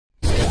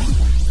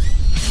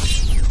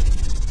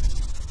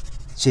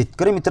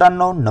शेतकरी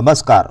मित्रांनो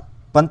नमस्कार।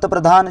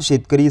 पंतप्रधान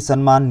शेतकरी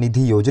सन्मान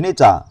निधी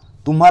योजनेचा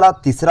तुम्हाला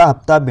तिसरा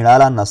हप्ता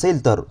मिळाला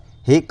नसेल तर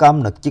हे काम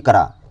नक्की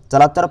करा।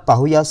 चला तर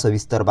पाहूया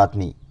सविस्तर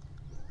बातमी।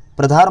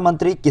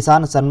 प्रधानमंत्री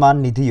किसान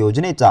सन्मान निधी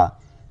योजनेचा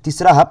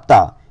तिसरा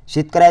हप्ता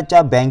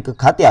शेतकऱ्याच्या बँक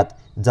खात्यात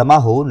जमा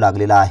होऊ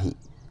लागलेला आहे।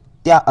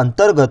 त्या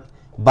अंतर्गत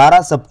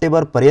 12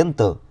 सप्टेंबर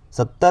पर्यंत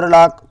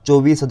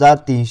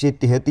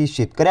 70,24,333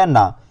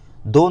 शेतकऱ्यांना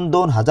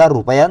 2-2 हजार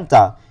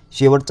रुपयांचा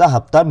शेवटचा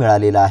हप्ता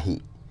मिळालेला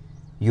आहे।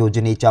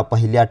 योजनेच्या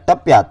पहिल्या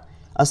टप्प्यात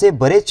असे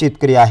बरेच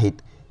शेतकरी आहेत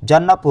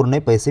ज्यांना पूर्ण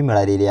पैसे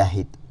मिळालेले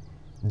आहेत।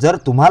 जर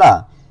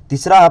तुम्हाला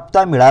तिसरा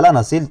हप्ता मिळाला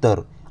नसेल तर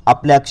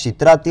आपल्या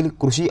क्षेत्रातील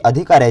कृषी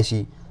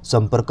अधिकाऱ्याशी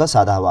संपर्क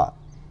साधावा।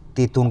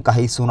 तेथून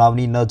काही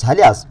सुनावणी न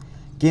झाल्यास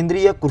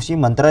केंद्रीय कृषी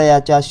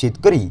मंत्रालयाच्या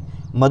शेतकरी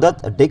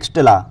मदत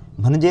डेस्कला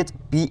म्हणजेच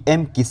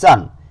PM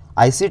किसान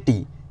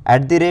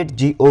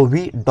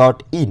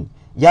ICT@gov.in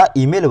या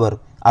ईमेलवर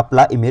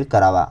आपला ईमेल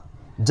करावा।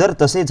 जर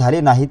तसे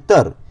झाले नाही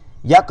तर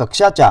या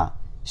कक्षाच्या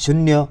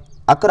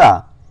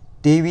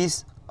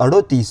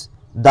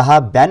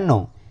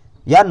 011-23-38-10-92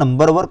 या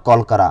नंबरवर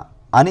कॉल करा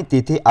आणि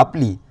तेथे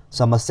आपली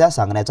समस्या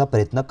सांगण्याचा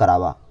प्रयत्न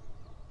करावा।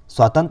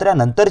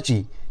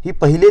 स्वातंत्र्यानंतरची ही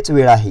पहिलीच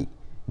वेळ आहे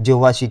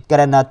जेव्हा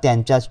शेतकऱ्यांना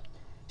त्यांच्या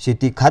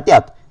शेती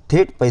खात्यात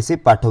थेट पैसे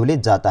पाठवले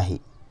जात आहे।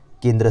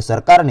 केंद्र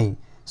सरकारने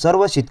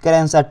सर्व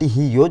शेतकऱ्यांसाठी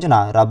ही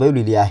योजना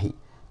राबवलेली आहे।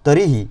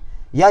 तरीही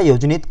या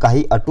योजनेत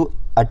काही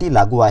अटी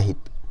लागू आहेत।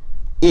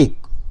 1.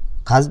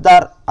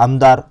 खासदार,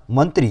 आमदार,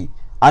 मंत्री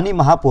आणि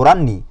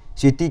महापौरांनी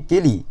शेती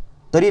केली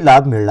तरी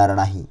लाभ मिळणार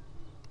नाही।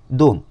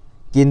 2.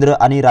 केंद्र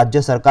आणि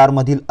राज्य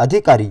सरकारमधील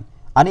अधिकारी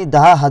आणि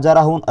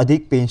 10,000हून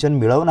अधिक पेन्शन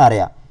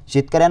मिळवणाऱ्या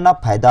शेतकऱ्यांना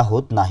फायदा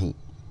होत नाही।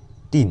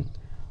 3.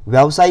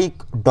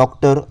 व्यावसायिक,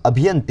 डॉक्टर,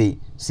 अभियंते,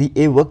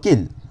 CA,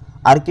 वकील,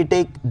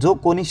 आर्किटेक्ट जो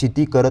कोणी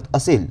शेती करत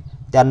असेल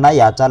त्यांना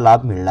याचा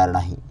लाभ मिळणार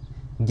नाही।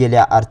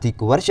 गेल्या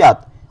आर्थिक वर्षात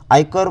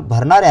आयकर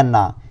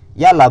भरणाऱ्यांना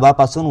या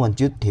लाभापासून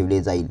वंचित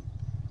ठेवले जाईल।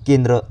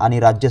 केंद्र आणि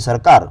राज्य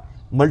सरकार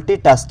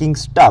मल्टीटास्किंग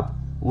स्टाफ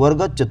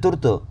वर्ग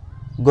चतुर्थ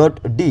गट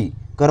D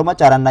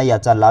कर्मचाऱ्यांना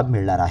याचा लाभ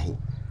मिळणार आहे।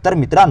 तर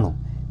मित्रांनो,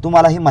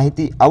 तुम्हाला ही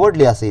माहिती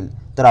आवडली असेल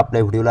तर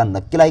आपल्या व्हिडिओला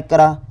नक्की लाईक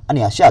करा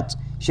आणि अशाच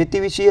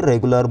शेतीविषयी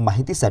रेग्युलर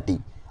माहितीसाठी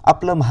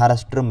आपलं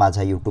महाराष्ट्र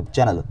माझा YouTube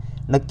चॅनल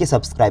नक्की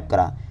सबस्क्राइब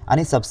करा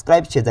आणि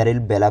सबस्क्राइब शेजारील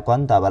बेल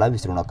आयकॉन दाबायला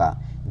विसरू नका,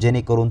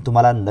 जेणेकरून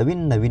तुम्हाला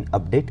नवीन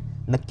अपडेट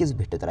नक्कीच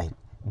भेटत राहील।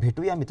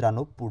 भेटूया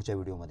मित्रांनो पुढच्या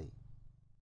व्हिडिओमध्ये।